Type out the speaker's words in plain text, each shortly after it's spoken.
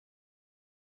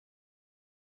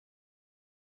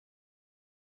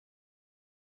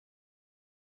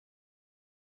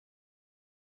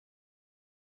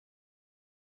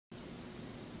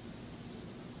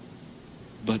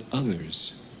but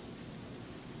others.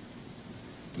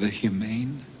 The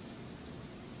humane,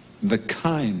 the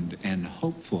kind and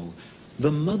hopeful,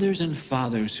 the mothers and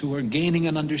fathers who are gaining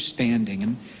an understanding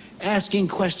and asking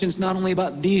questions not only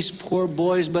about these poor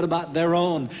boys, but about their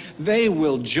own. They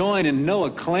will join in no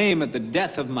acclaim at the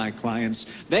death of my clients.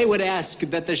 They would ask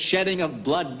that the shedding of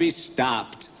blood be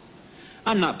stopped.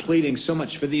 I'm not pleading so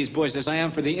much for these boys as I am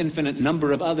for the infinite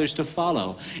number of others to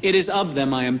follow. It is of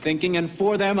them I am thinking, and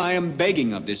for them I am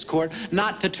begging of this court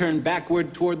not to turn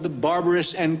backward toward the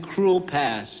barbarous and cruel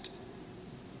past.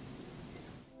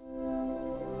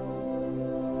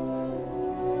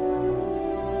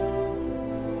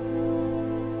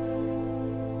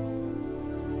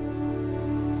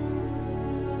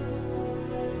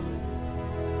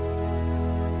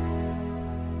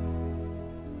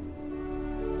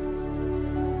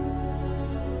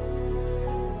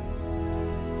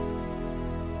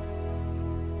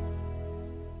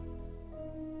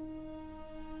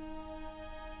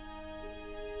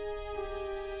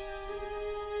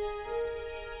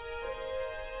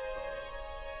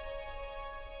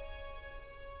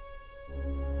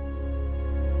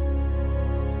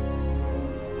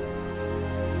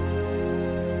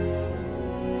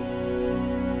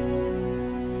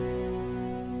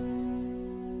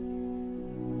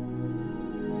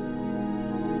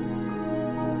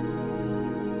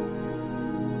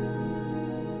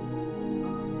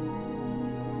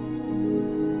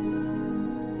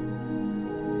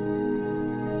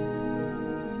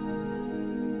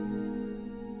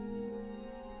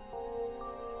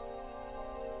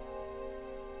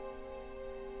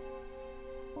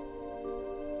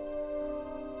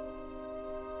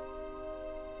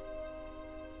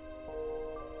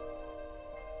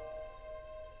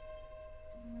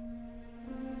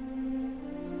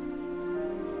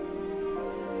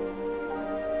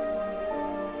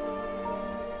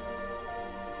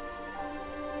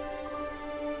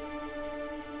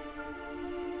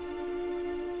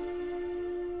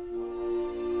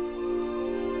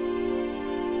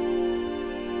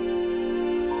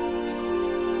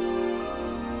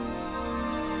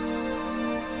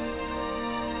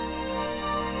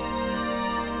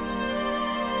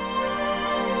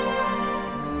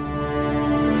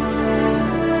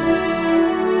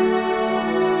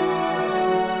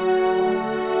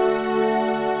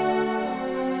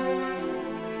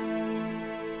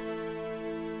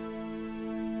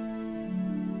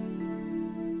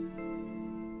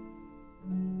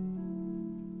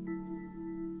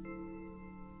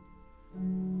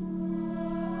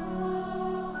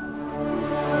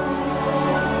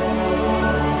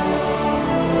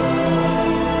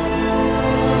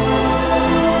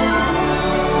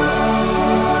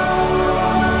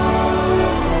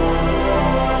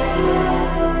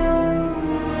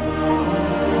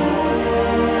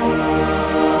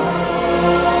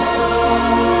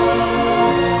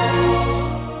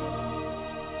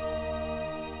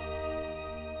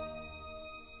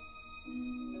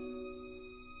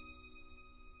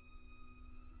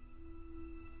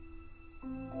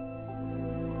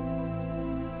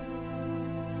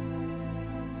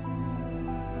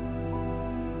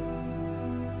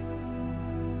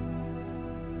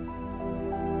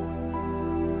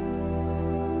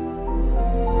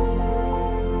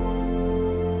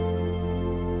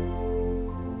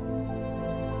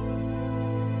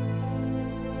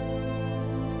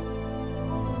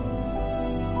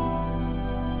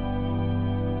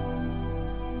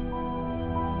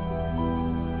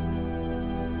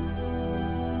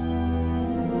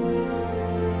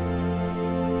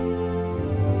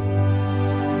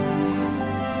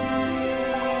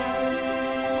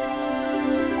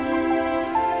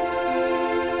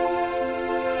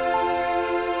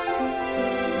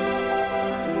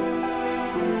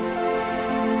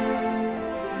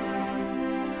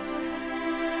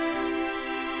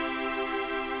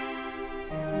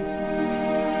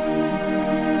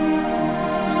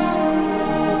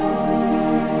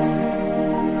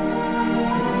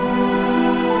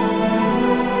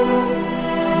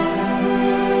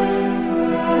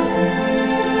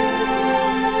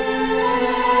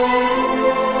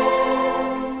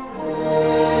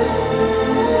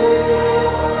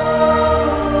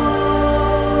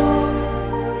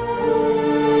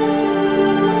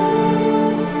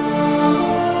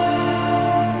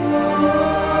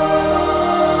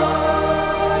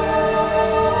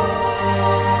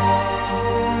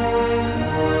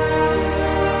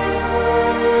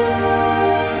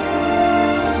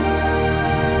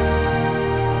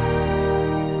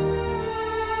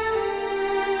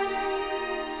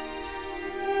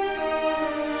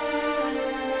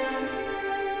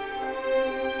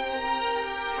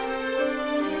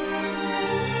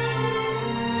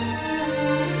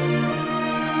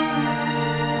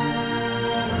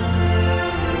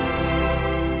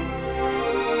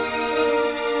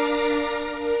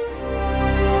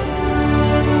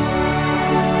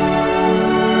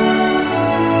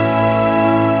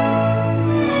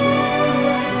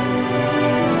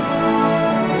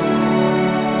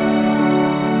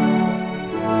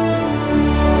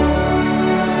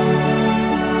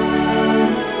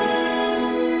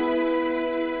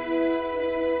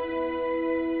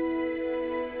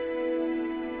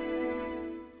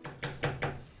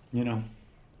 You know,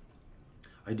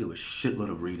 I do a shitload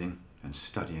of reading and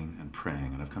studying and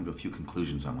praying, and I've come to a few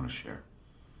conclusions I want to share.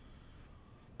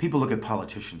 People look at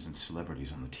politicians and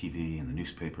celebrities on the TV and the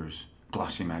newspapers,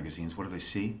 glossy magazines. What do they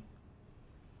see?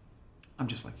 I'm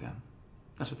just like them.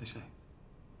 That's what they say.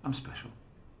 I'm special.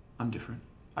 I'm different.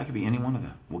 I could be any one of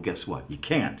them. Well, guess what? You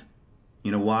can't.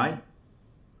 You know why?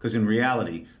 Because in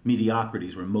reality, mediocrity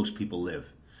is where most people live.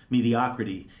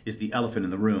 Mediocrity is the elephant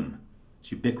in the room.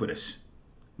 It's ubiquitous.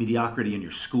 Mediocrity in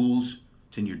your schools,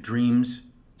 it's in your dreams,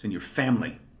 it's in your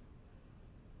family.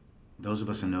 Those of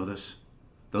us who know this,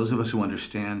 those of us who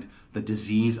understand the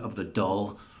disease of the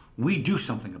dull, we do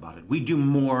something about it. We do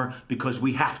more because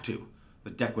we have to. The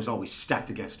deck was always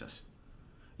stacked against us.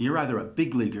 You're either a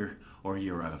big leaguer or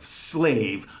you're a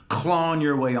slave clawing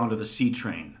your way onto the C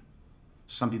train.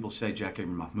 Some people say Jack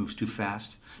Abramoff moves too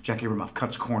fast. Jack Abramoff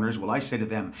cuts corners. Well, I say to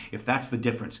them, if that's the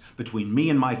difference between me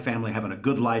and my family having a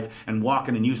good life and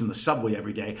walking and using the subway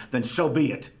every day, then so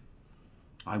be it.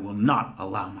 I will not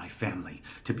allow my family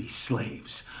to be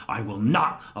slaves. I will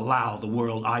not allow the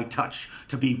world I touch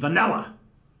to be vanilla.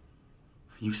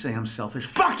 You say I'm selfish?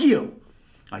 Fuck you!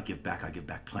 I give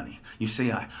back plenty. You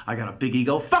say I got a big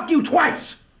ego? Fuck you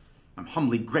twice! I'm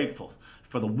humbly grateful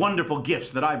for the wonderful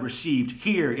gifts that I've received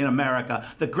here in America,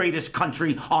 the greatest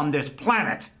country on this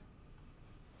planet.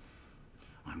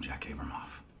 I'm Jack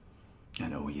Abramoff.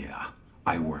 And oh yeah,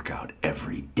 I work out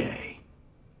every day.